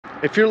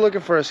If you're looking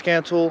for a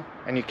scan tool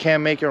and you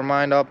can't make your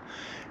mind up,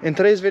 in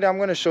today's video I'm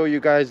going to show you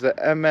guys the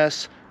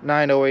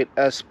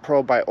MS908S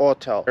Pro by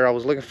Autel. I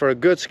was looking for a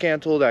good scan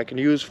tool that I can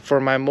use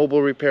for my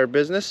mobile repair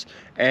business,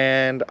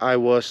 and I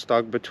was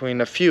stuck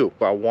between a few.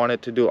 I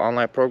wanted to do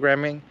online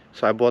programming,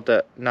 so I bought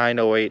the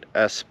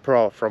 908S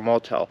Pro from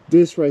Autel.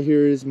 This right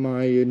here is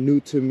my new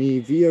to me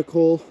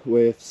vehicle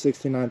with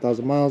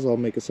 69,000 miles. I'll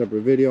make a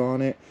separate video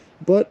on it,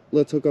 but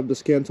let's hook up the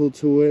scan tool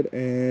to it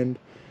and,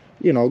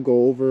 you know,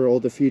 go over all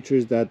the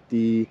features that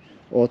the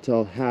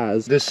Autel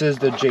has. This is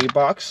the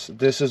J-Box.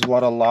 This is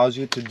what allows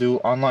you to do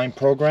online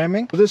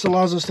programming. This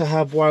allows us to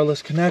have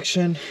wireless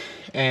connection,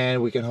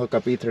 and we can hook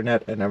up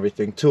Ethernet and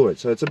everything to it.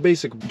 So it's a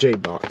basic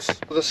J-Box.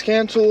 The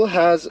scan tool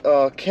has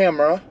a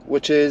camera,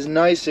 which is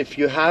nice if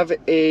you're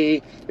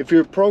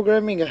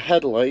programming a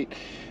headlight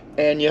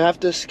and you have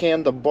to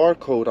scan the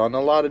barcode. On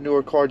a lot of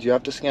newer cars, you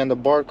have to scan the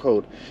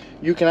barcode.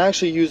 You can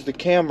actually use the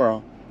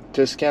camera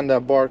to scan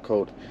that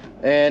barcode.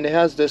 And it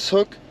has this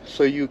hook,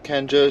 so you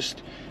can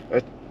just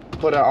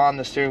put it on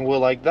the steering wheel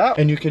like that,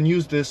 and you can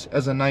use this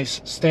as a nice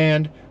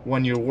stand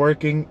when you're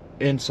working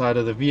inside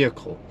of the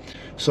vehicle.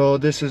 So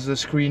this is the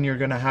screen you're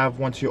gonna have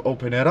once you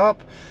open it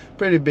up.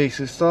 Pretty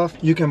basic stuff.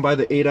 You can buy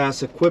the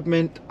ADAS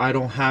equipment. I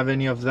don't have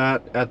any of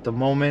that at the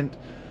moment.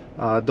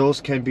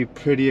 Those can be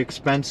pretty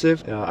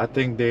expensive. I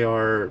think they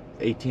are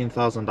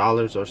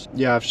 $18,000 or so.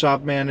 You have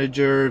Shop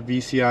Manager,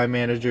 VCI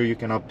Manager. You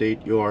can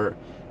update your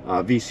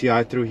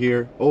VCI through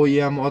here.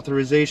 OEM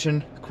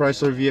authorization,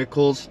 Chrysler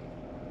vehicles,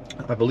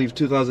 I believe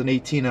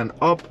 2018 and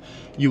up,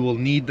 you will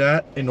need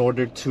that in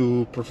order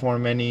to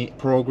perform any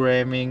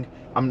programming.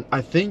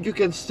 I think you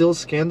can still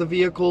scan the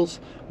vehicles,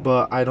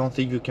 but I don't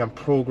think you can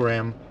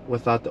program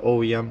without the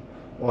OEM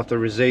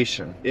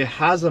authorization. It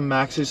has a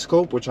maxi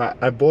scope, which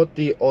I bought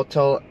the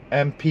Autel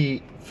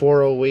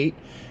MP408,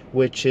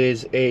 which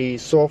is a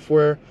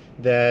software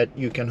that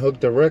you can hook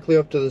directly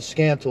up to the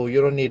scan tool. You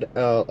don't need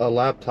a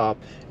laptop,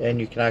 and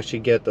you can actually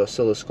get the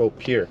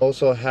oscilloscope here.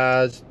 Also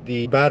has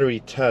the battery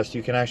test.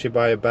 You can actually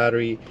buy a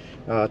battery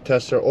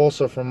tester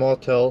also from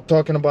Autel.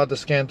 Talking about the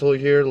scan tool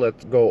here,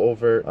 let's go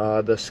over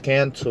the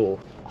scan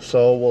tool.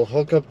 So we'll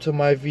hook up to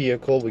my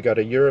vehicle. We got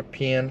a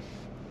European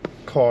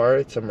car.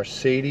 It's a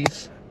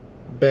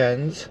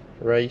Mercedes-Benz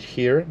right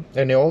here,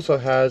 and it also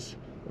has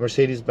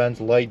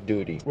Mercedes-Benz light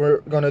duty.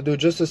 We're gonna do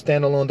just a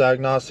standalone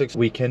diagnostics.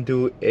 We can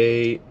do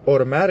a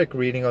automatic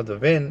reading of the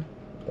VIN.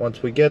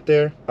 Once we get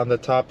there, on the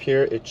top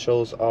here it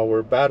shows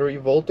our battery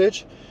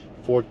voltage,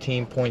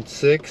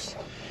 14.6.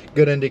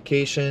 Good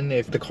indication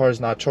if the car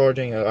is not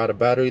charging. I got a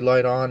battery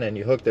light on and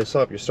you hook this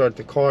up, you start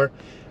the car,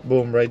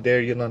 boom, right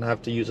there. You don't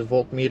have to use a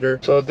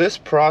voltmeter. So this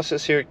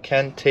process here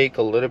can take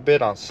a little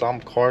bit. On some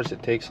cars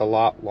it takes a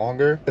lot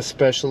longer,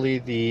 especially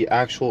the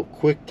actual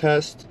quick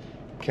test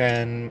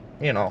can,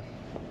 you know,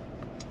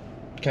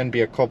 can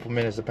be a couple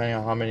minutes depending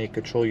on how many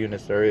control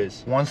units there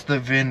is. Once the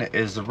VIN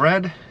is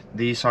read,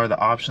 these are the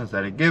options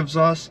that it gives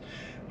us.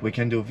 We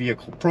can do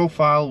vehicle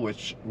profile,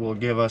 which will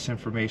give us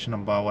information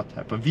about what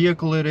type of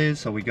vehicle it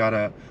is. So we got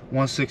a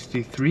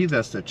 163,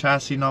 that's the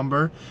chassis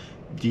number.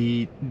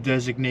 The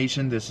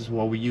designation, this is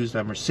what we used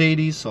at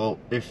Mercedes. So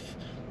if,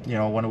 you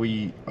know, when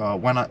we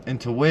went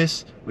into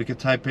WIS, we could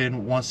type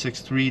in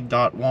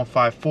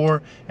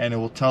 163.154 and it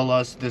will tell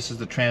us this is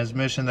the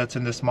transmission that's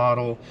in this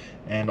model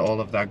and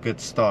all of that good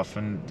stuff,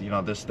 and you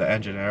know, this is the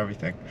engine and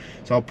everything.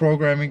 So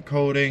programming,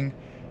 coding,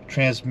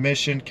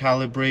 transmission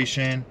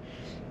calibration,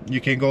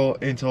 you can go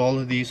into all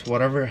of these.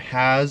 Whatever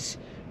has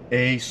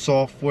a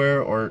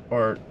software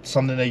or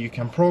something that you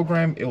can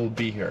program, it will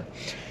be here.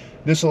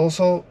 This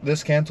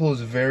scan tool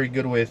is very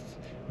good with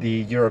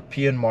the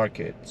European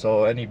market.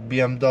 So any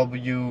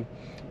BMW,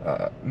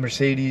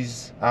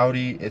 Mercedes,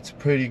 Audi, it's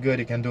pretty good.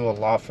 It can do a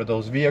lot for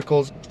those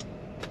vehicles.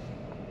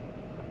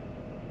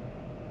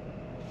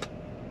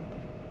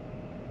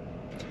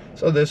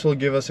 So this will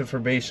give us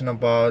information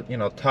about, you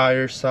know,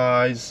 tire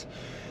size,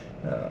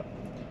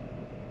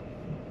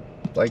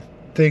 like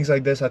things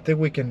like this. I think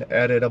we can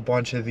edit a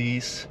bunch of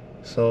these.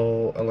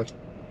 So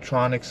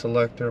electronic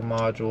selector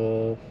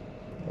module,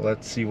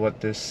 let's see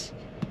what this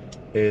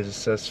is. It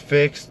says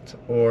fixed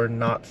or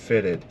not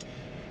fitted.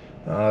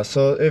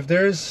 So if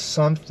there's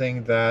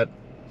something that,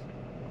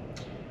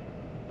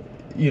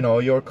 you know,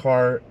 your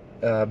car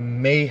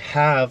may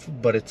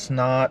have, but it's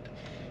not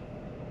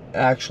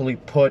actually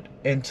put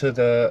into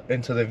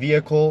the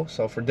vehicle.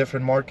 So for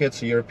different markets,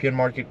 the European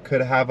market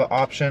could have an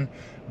option,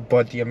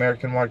 but the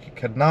American market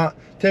could not.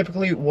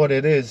 Typically what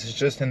it is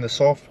just in the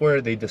software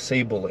they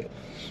disable it.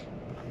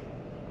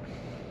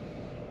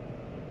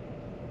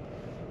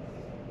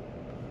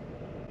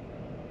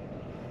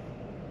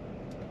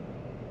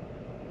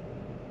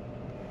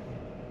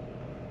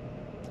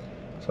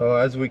 So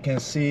as we can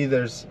see,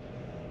 there's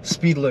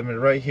speed limit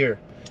right here.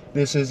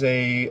 This is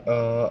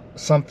a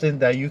something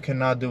that you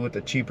cannot do with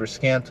the cheaper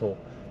scan tool.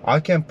 I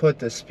can put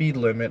the speed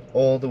limit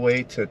all the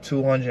way to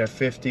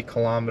 250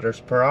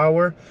 kilometers per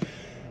hour.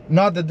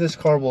 Not that this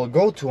car will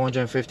go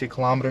 250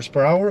 kilometers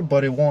per hour,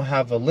 but it won't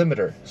have a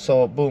limiter.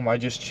 So boom, I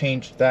just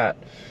changed that.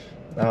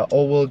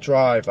 All-wheel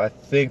drive, I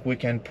think we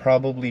can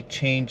probably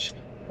change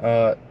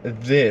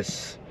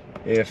this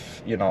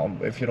if you know,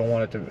 if you don't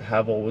want it to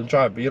have all-wheel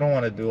drive, but you don't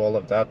want to do all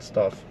of that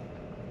stuff.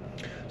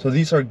 So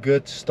these are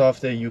good stuff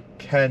that you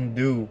can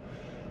do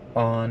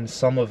on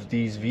some of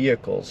these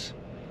vehicles.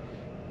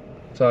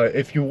 So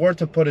if you were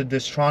to put a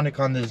Distronic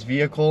on this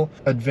vehicle,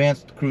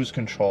 advanced cruise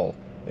control,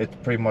 it's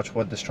pretty much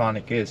what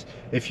Distronic is.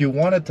 If you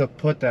wanted to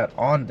put that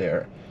on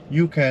there,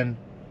 you can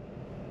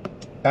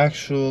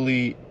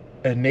actually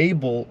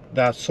enable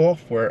that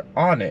software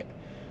on it.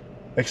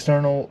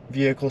 External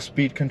vehicle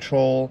speed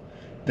control,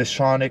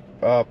 Distronic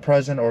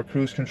present or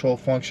cruise control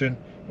function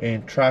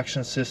in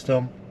traction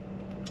system,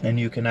 and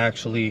you can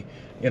actually,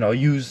 you know,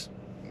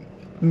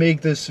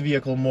 make this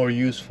vehicle more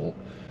useful.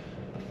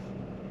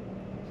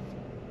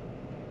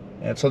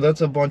 And so that's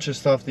a bunch of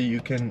stuff that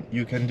you can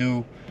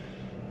do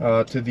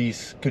to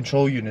these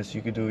control units.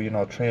 You could do, you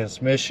know,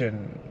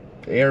 transmission,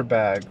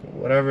 airbag,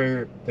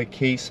 whatever the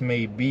case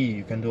may be.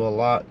 You can do a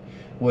lot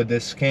with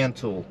this scan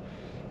tool.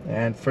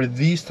 And for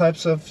these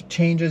types of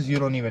changes, you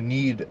don't even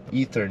need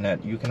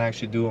Ethernet. You can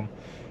actually do them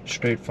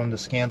straight from the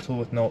scan tool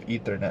with no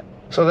Ethernet.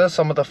 So that's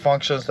some of the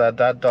functions that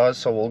does.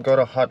 So we'll go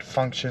to HUD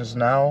functions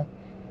now.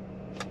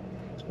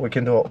 We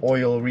can do an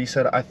oil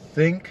reset. I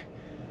think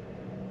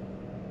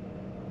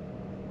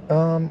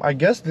I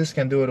guess this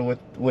can do it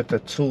with the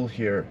tool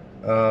here.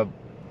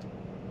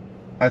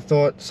 I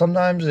thought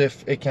sometimes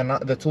if it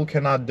cannot, the tool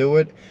cannot do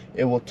it,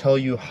 it will tell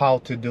you how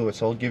to do it.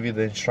 So it'll give you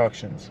the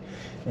instructions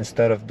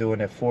instead of doing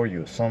it for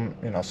you. Some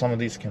of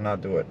these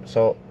cannot do it.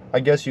 So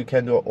I guess you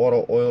can do an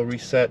auto oil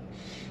reset.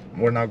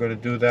 We're not going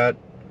to do that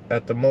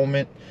at the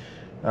moment.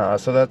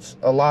 So that's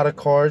a lot of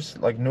cars,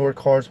 like newer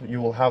cars,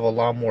 you will have a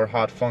lot more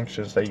HUD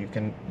functions that you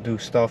can do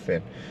stuff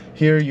in.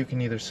 Here you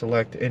can either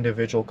select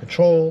individual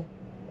control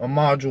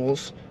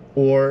modules,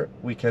 or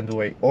we can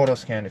do a auto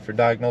scan. If you're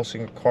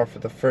diagnosing a car for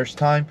the first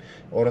time,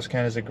 auto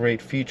scan is a great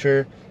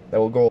feature that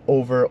will go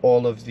over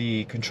all of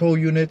the control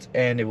units,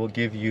 and it will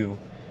give you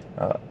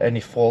any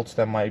faults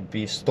that might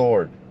be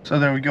stored. So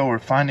there we go, we're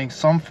finding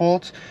some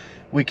faults.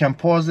 We can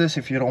pause this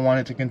if you don't want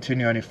it to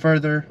continue any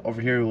further.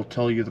 Over here it will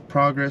tell you the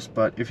progress,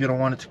 but if you don't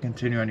want it to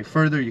continue any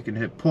further, you can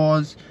hit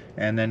pause,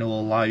 and then it will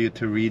allow you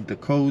to read the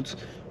codes.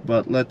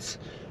 But let's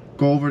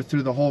go over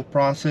through the whole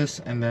process,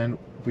 and then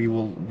we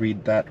will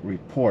read that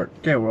report.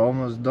 Okay, we're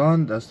almost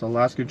done. That's the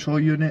last control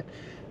unit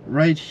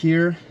right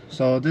here.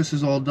 So this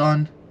is all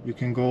done. You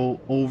can go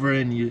over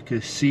and you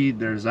can see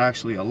there's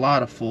actually a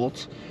lot of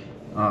faults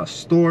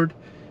stored.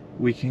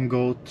 We can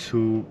go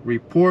to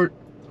report.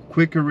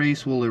 Quick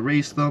erase will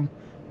erase them.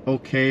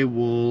 Okay,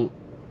 will,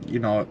 you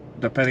know,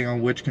 depending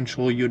on which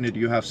control unit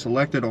you have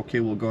selected,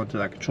 okay, we'll go into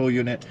that control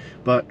unit.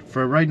 But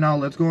for right now,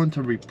 let's go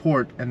into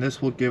report, and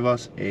this will give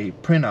us a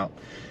printout.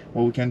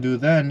 What we can do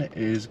then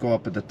is go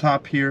up at the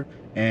top here,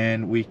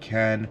 and we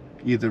can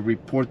either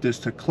report this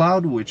to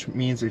cloud, which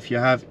means if you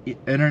have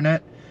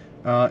internet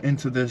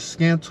into the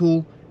scan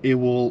tool, it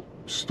will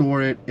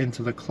store it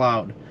into the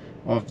cloud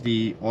of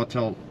the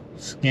Autel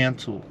scan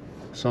tool.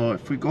 So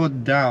if we go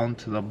down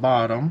to the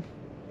bottom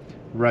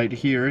right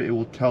here, it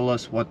will tell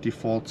us what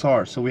defaults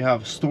are. So we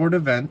have stored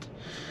event.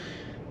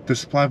 The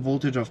supply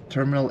voltage of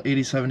terminal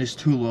 87 is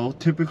too low.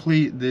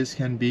 Typically this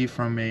can be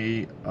from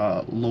a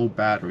low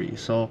battery,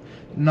 so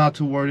not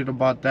too worried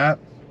about that.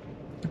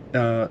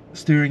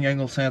 Steering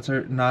angle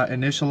sensor not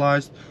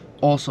initialized,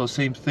 also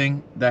same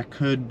thing, that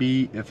could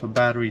be if a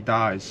battery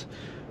dies.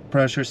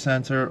 Pressure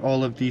sensor,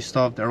 all of these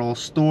stuff, they're all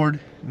stored,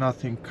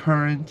 nothing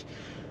current.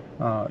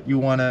 You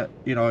want to,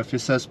 you know, if it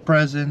says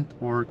present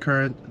or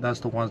current,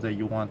 that's the ones that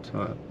you want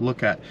to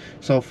look at.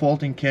 So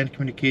faulting CAN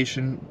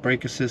communication,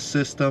 brake assist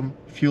system,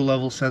 fuel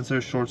level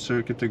sensor, short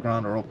circuit to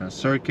ground or open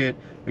circuit,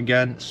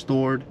 again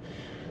stored.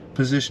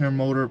 Positioner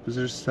motor,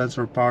 position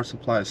sensor, power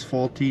supply is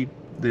faulty.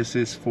 This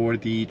is for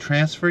the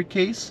transfer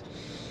case,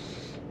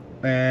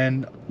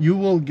 and you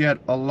will get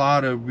a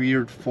lot of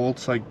weird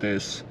faults like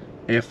this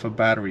if a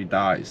battery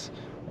dies,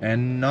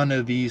 and none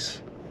of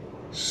these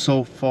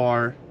so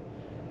far,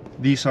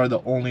 these are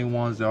the only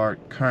ones that are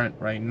current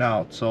right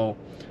now. So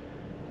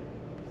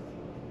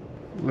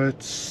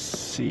let's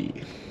see.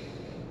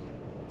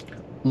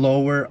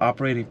 Lower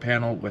operating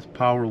panel with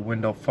power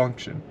window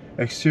function.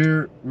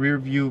 Exterior rear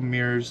view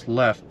mirrors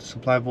left.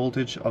 Supply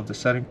voltage of the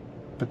setting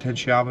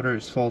potentiometer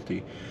is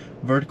faulty.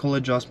 Vertical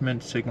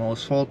adjustment signal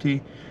is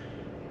faulty.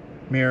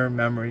 Mirror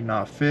memory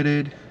not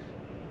fitted.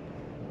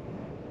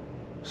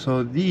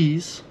 So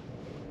these,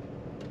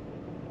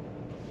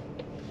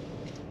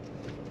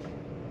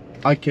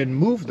 I can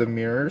move the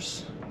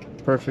mirrors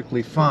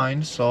perfectly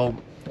fine, so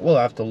we'll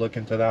have to look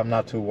into that. I'm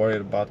not too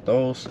worried about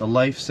those. The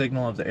life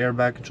signal of the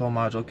airbag control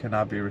module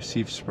cannot be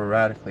received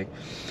sporadically.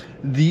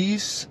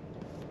 These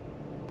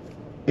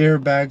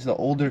airbags, the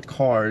older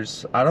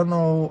cars, I don't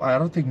know, I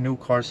don't think new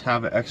cars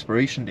have an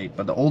expiration date,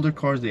 but the older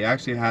cars, they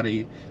actually had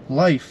a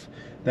life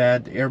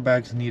that the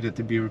airbags needed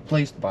to be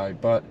replaced by.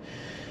 But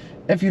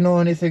if you know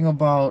anything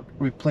about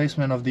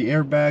replacement of the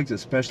airbags,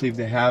 especially if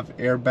they have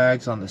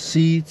airbags on the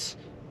seats,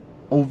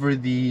 over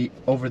the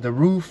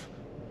roof,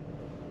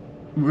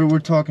 we're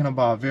talking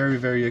about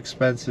very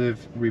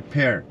expensive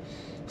repair.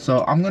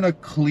 So I'm gonna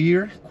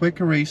quick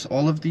erase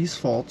all of these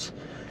faults.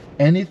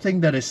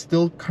 Anything that is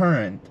still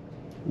current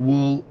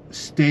will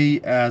stay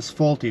as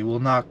faulty, will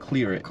not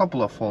clear it. A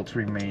couple of faults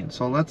remain,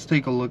 so let's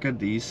take a look at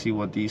these, see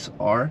what these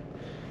are.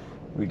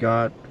 We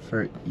got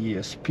for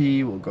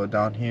ESP, we'll go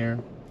down here,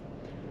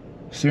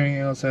 steering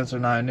wheel sensor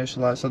not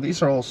initialized. So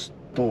these are all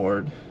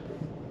stored.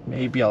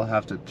 Maybe I'll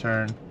have to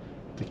turn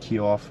the key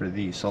off for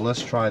these, so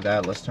let's try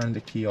that. Let's turn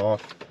the key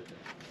off,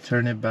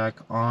 turn it back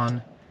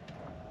on,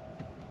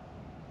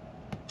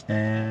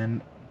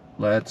 and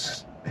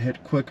let's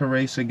hit quick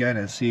erase again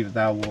and see if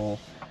that will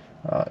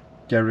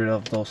get rid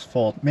of those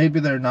faults. Maybe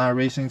they're not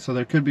erasing, so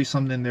there could be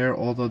something there,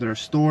 although they're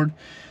stored.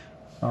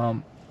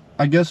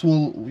 I guess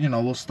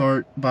we'll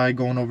start by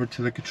going over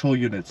to the control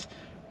units.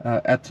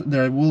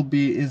 There will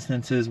be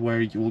instances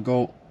where you will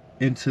go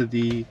into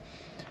the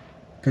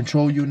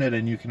control unit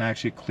and you can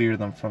actually clear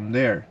them from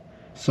there.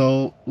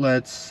 So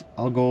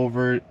I'll go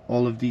over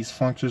all of these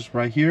functions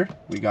right here.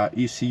 We got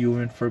ECU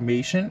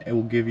information. It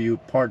will give you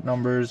part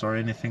numbers or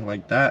anything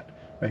like that.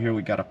 Right here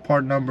we got a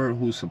part number,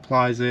 who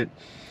supplies it,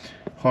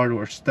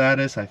 hardware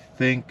status. I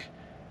think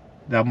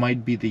that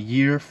might be the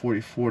year,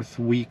 44th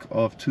week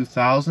of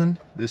 2000.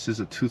 This is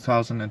a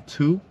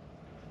 2002.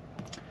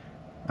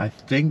 I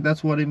think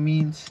that's what it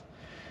means.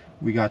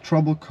 We got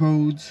trouble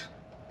codes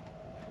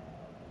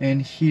in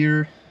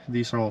here.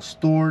 These are all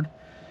stored.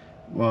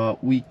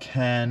 We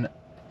can,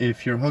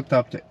 if you're hooked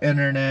up to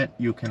internet,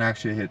 you can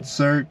actually hit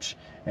search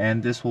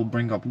and this will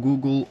bring up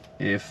Google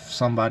if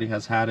somebody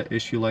has had an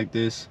issue like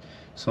this.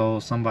 So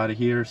somebody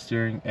here,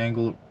 steering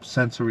angle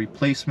sensor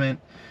replacement,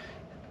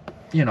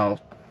 you know,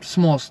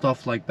 small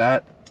stuff like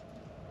that,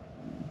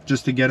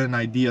 just to get an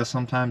idea.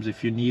 Sometimes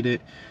if you need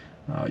it,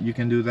 you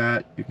can do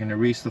that. You can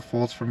erase the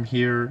faults from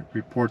here,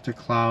 report to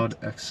cloud,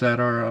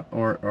 etc.,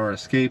 or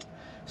escape.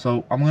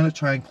 So I'm going to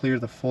try and clear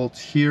the faults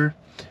here.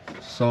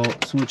 So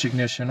switch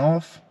ignition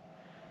off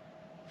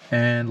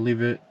and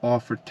leave it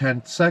off for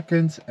 10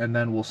 seconds, and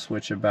then we'll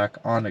switch it back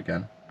on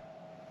again.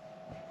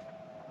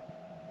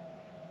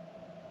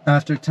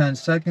 After 10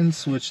 seconds,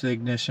 switch the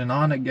ignition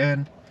on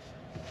again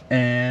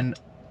and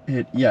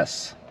hit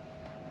yes.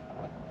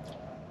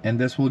 And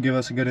this will give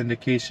us a good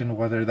indication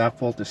whether that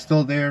fault is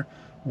still there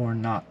or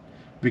not.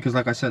 Because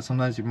like I said,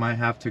 sometimes you might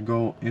have to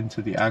go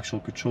into the actual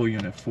control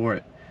unit for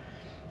it.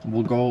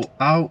 We'll go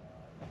out,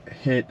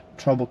 hit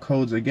trouble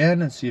codes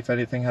again and see if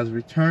anything has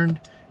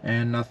returned,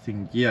 and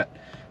nothing yet.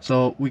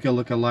 So we can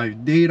look at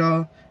live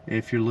data.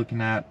 If you're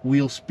looking at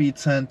wheel speed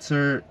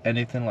sensor,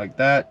 anything like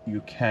that,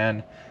 you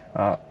can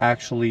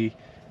actually,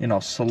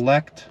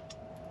 select.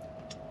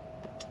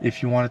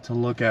 If you wanted to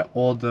look at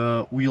all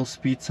the wheel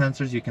speed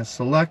sensors, you can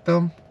select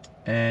them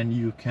and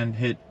you can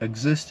hit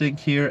existing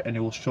here and it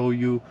will show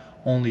you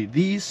only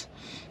these.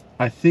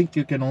 I think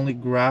you can only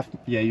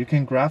you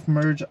can graph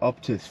merge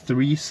up to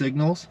 3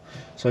 signals.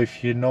 So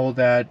if you know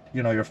that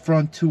your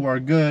front 2 are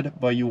good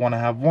but you want to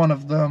have one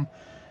of them,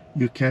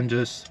 you can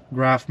just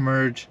graph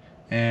merge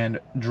and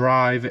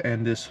drive,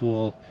 and this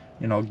will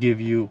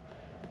give you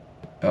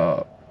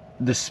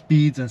the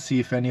speeds and see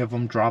if any of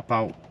them drop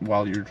out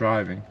while you're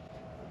driving.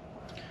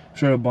 I'm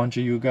sure a bunch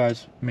of you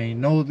guys may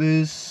know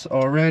this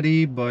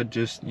already, but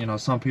just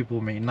some people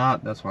may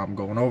not. That's why I'm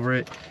going over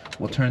it.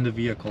 We'll turn the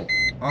vehicle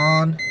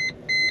on.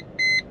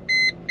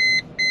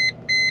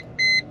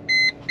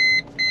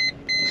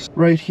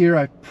 Right here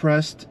I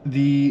pressed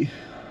the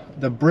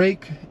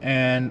brake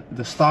and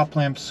the stop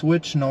lamp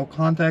switch, no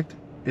contact.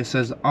 It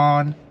says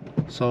on,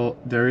 so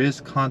there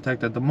is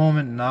contact at the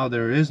moment. Now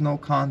there is no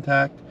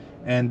contact,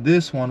 and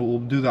this one will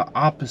do the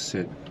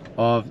opposite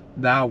of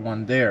that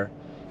one there.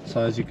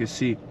 So as you can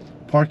see,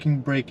 parking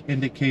brake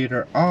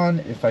indicator on.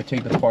 If I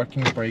take the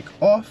parking brake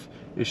off,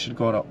 it should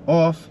go to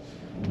off.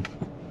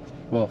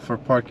 Well, for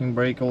parking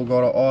brake it will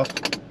go to off,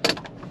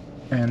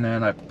 and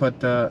then I put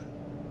the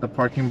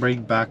parking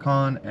brake back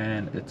on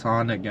and it's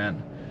on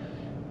again.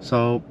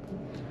 So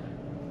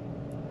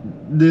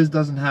this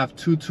doesn't have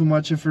too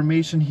much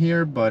information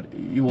here, but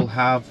you will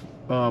have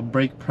a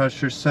brake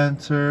pressure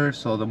sensor,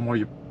 so the more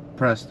you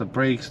press the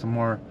brakes, the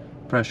more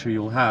pressure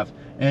you'll have.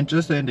 And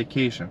just an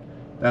indication,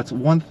 that's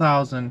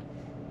 1000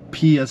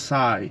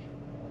 psi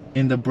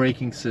in the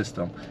braking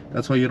system.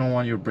 That's why you don't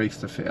want your brakes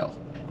to fail.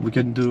 We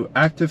can do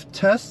active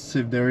tests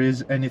if there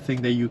is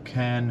anything that you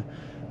can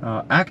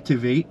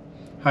activate.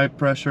 High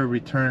pressure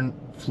return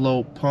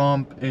flow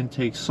pump,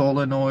 intake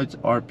solenoids,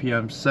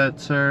 RPM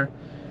sensor,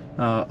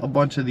 a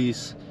bunch of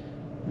these.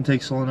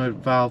 Intake solenoid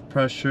valve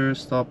pressure,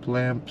 stop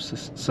lamp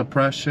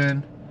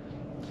suppression.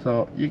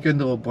 So you can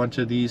do a bunch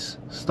of these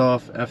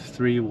stuff.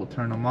 F3 will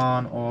turn them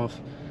on, off.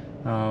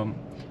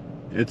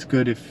 It's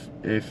good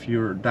if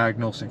you're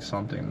diagnosing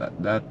something.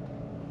 That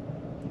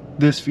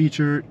this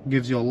feature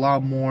gives you a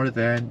lot more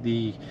than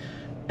the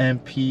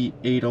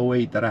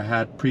MP808 that I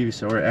had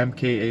previously, or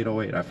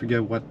MK808. I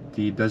forget what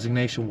the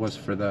designation was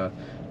for the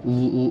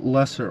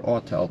lesser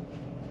Autel.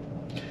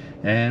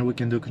 And we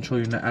can do control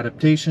unit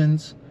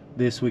adaptations.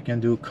 This we can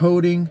do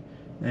coding,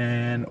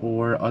 and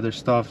or other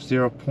stuff.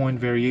 0-point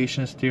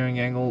variation, steering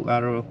angle,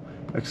 lateral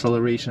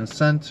acceleration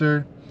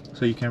sensor,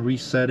 so you can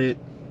reset it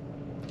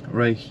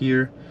right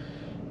here.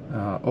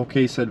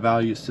 Okay, set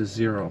values to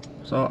 0.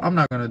 So I'm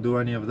not gonna do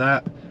any of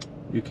that.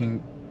 You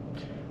can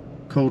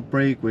code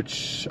brake,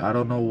 which I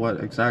don't know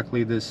what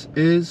exactly this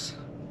is.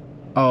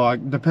 Oh,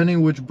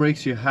 depending which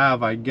brakes you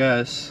have, I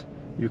guess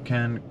you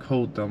can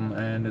code them,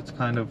 and it's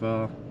kind of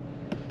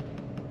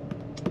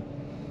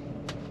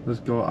let's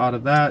go out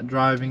of that.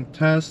 Driving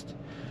test.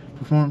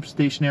 Perform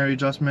stationary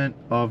adjustment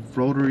of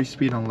rotary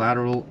speed and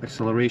lateral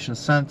acceleration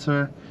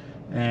sensor,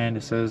 and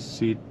it says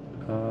see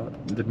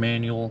the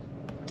manual.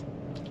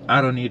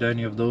 I don't need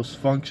any of those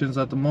functions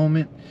at the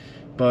moment,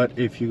 but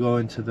if you go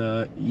into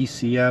the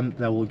ECM,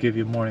 that will give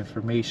you more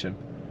information.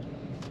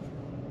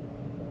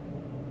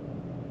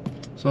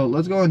 So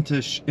let's go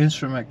into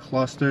instrument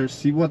cluster,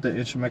 see what the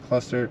instrument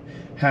cluster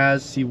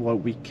has, see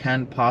what we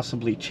can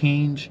possibly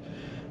change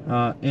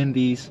in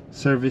these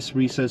service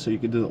resets. So you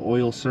can do the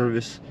oil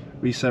service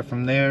reset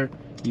from there.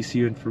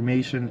 ECU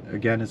information,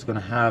 again, it's going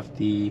to have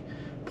the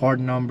part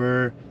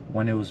number,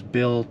 when it was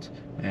built,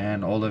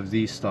 and all of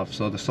these stuff.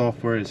 So the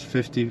software is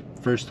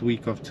 51st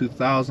week of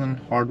 2000,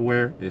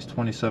 hardware is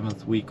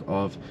 27th week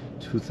of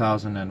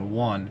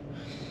 2001.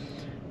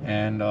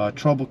 And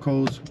trouble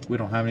codes, we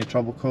don't have any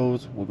trouble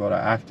codes. We'll go to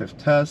active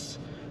tests.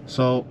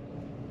 So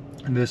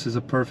this is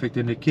a perfect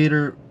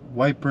indicator.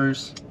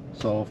 Wipers,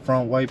 so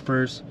front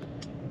wipers,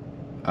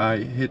 I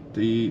hit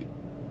the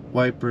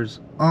wipers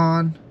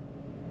on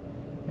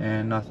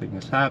and nothing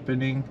is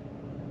happening.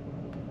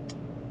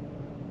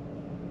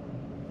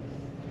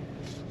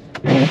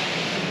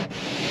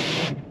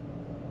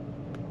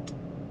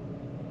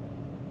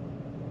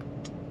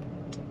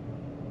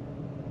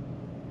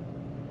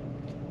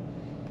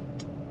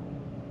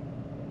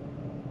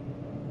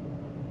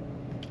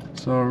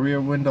 So rear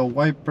window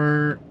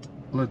wiper,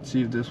 let's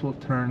see if this will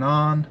turn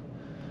on.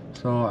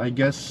 So I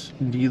guess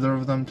neither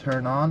of them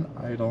turn on.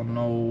 I don't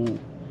know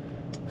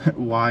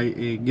why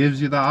it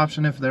gives you the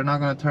option if they're not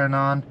going to turn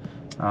on.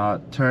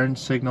 Turn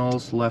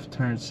signals, left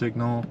turn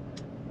signal,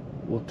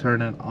 we'll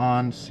turn it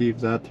on, see if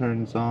that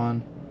turns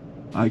on.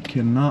 I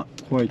cannot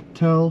quite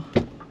tell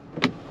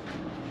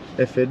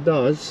if it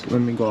does.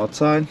 Let me go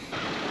outside.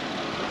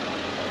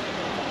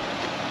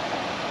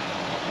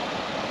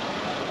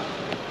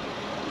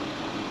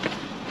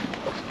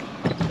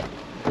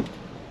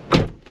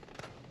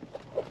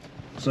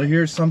 So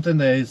here's something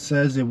that it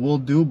says it will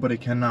do, but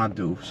it cannot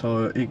do.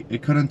 So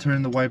it couldn't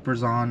turn the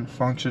wipers on,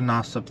 function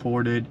not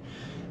supported.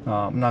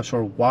 I'm not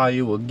sure why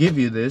it will give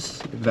you this,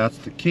 if that's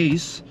the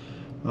case.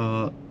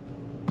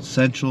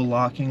 Central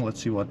locking, let's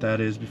see what that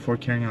is. Before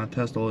carrying out a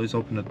test, always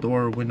open the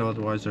door or window,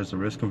 otherwise there's a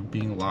risk of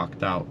being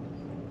locked out.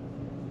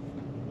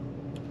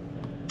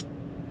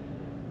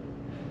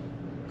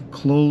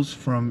 Close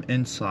from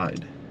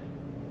inside.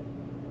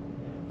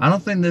 I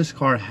don't think this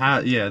car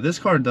has, yeah, this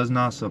car does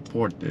not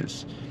support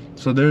this.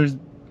 So there's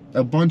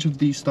a bunch of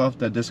these stuff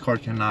that this car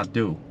cannot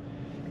do.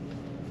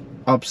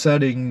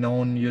 Upsetting,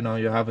 knowing, you know,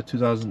 you have a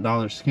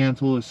 $2,000 scan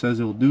tool, it says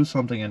it will do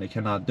something and it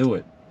cannot do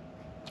it.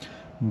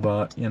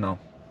 But, you know,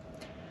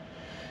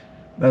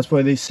 that's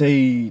why they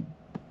say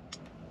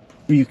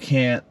you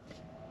can't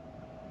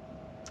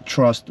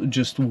trust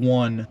just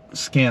one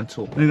scan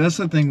tool. That's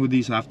the thing with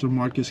these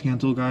aftermarket scan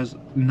tool, guys.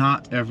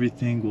 Not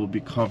everything will be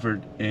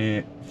covered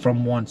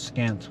from one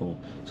scan tool.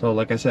 So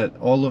like I said,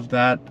 all of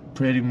that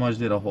pretty much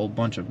did a whole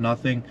bunch of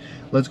nothing.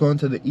 Let's go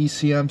into the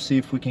ECM, see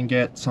if we can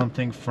get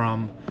something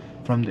from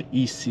the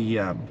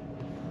ECM.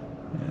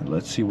 And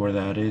let's see where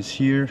that is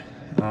here.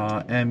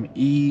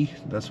 ME,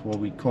 that's what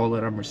we call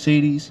it on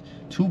Mercedes.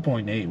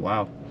 2.8,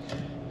 wow,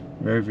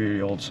 very,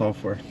 very old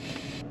software.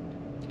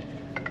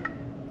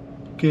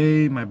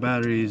 Okay, my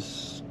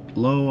battery's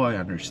low, I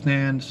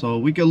understand. So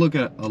we can look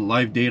at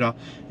live data.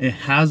 It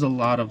has a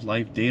lot of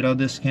live data,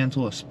 this scan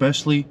tool,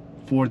 especially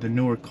for the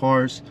newer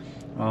cars.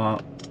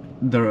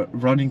 The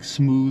running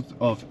smooth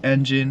of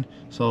engine.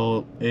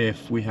 So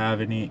if we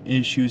have any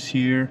issues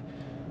here,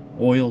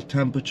 oil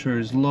temperature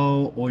is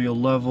low, oil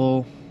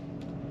level.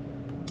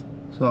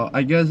 So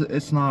I guess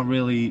it's not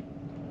really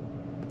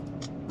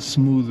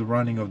smooth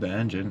running of the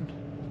engine,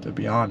 to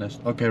be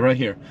honest. Okay, right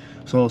here.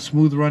 So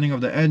smooth running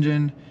of the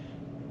engine.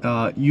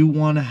 You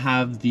want to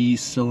have these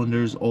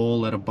cylinders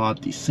all at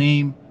about the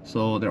same,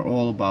 so they're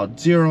all about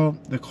 0.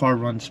 The car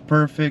runs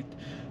perfect.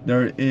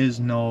 There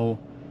is no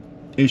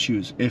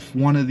issues. If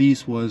one of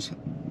these was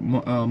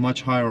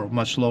much higher or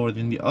much lower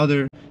than the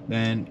other,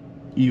 then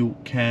you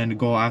can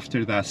go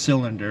after that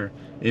cylinder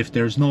if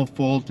there's no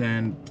fault,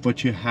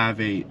 but you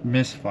have a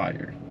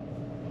misfire,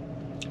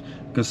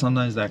 because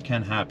sometimes that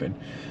can happen.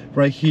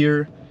 Right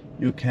here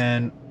you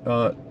can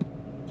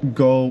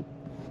go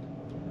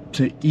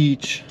to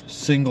each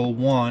single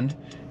one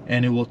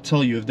and it will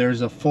tell you if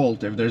there's a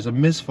fault, if there's a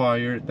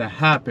misfire that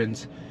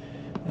happens,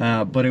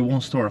 but it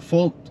won't store a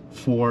fault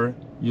for.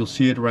 You'll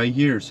see it right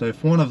here. So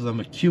if one of them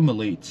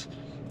accumulates,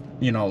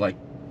 you know, like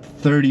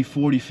 30,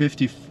 40,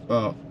 50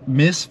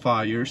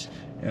 misfires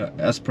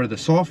as per the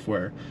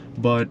software,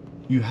 but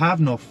you have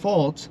no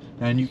faults,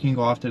 then you can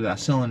go after that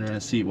cylinder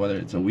and see whether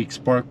it's a weak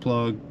spark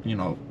plug, you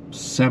know,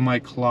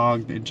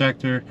 semi-clogged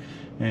injector,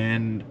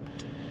 and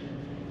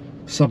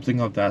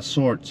something of that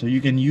sort. So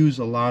you can use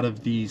a lot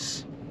of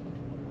these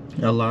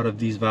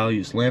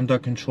values. Lambda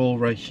control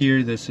right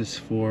here, this is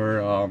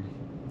for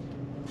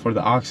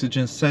the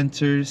oxygen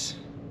sensors.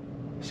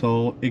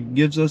 So it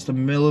gives us the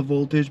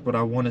millivoltage, but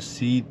I want to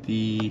see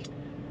the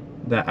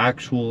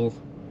actual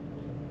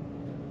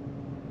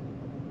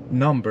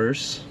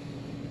numbers.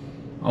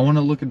 I want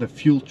to look at the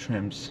fuel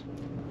trims.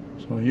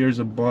 So here's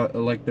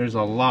there's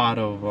a lot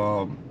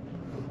of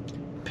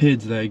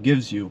PIDs that it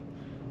gives you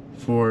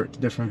for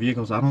different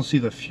vehicles. I don't see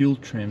the fuel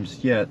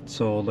trims yet,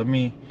 so let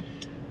me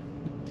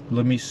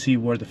see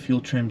where the fuel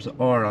trims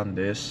are on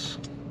this.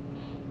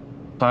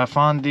 So I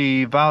found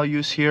the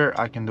values here.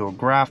 I can do a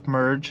graph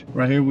merge.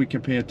 Right here we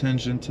can pay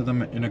attention to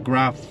them in a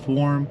graph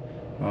form.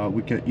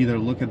 We can either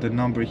look at the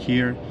number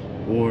here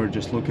or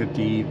just look at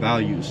the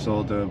values.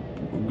 So the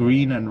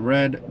green and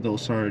red,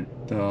 those are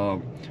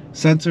the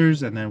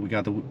sensors, and then we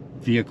got the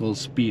vehicle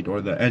speed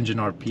or the engine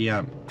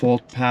RPM.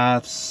 Fault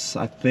paths,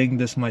 I think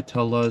this might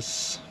tell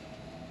us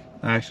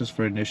actions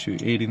for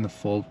initiating the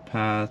fault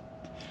path,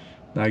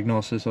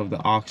 diagnosis of the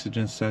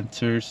oxygen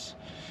sensors,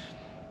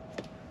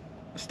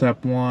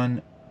 step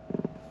 1.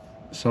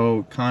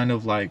 So kind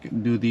of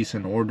like do these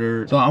in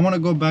order. So I want to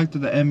go back to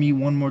the ME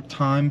one more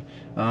time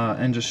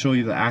and just show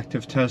you the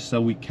active tests that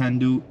we can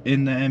do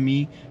in the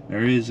ME.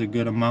 There is a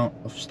good amount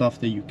of stuff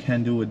that you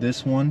can do with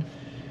this one.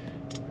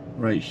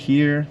 Right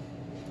here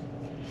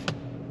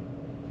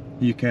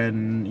you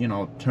can, you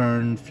know,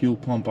 turn fuel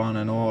pump on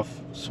and off,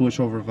 switch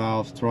over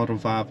valve, throttle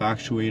valve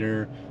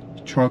actuator,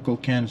 charcoal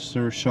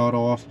canister shut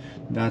off.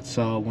 That's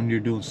when you're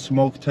doing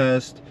smoke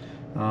test.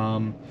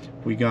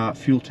 We got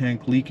fuel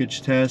tank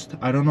leakage test.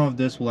 I don't know if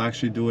this will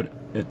actually do it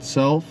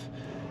itself,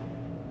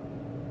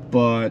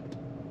 but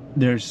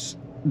there's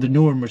the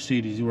newer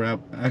Mercedes, you were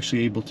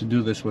actually able to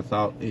do this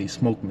without a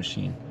smoke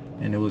machine,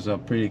 and it was a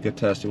pretty good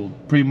test. It will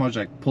pretty much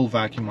like pull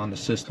vacuum on the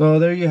system. So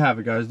there you have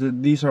it, guys.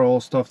 These are all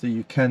stuff that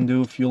you can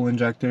do. Fuel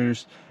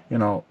injectors, you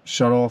know,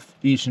 shut off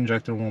each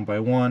injector one by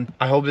one.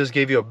 I hope this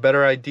gave you a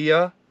better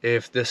idea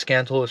if this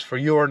scan tool is for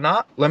you or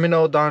not. Let me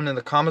know down in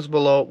the comments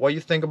below what you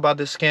think about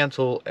this scan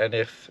tool, and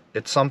if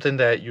it's something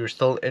that you're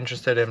still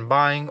interested in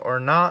buying or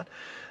not,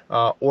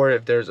 or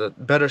if there's a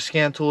better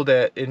scan tool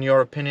that in your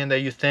opinion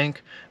that you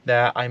think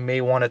that I may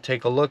want to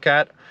take a look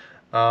at.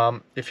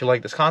 If you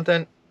like this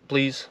content,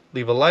 please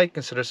leave a like,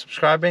 consider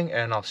subscribing,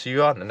 and I'll see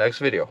you on the next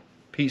video.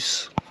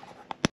 Peace.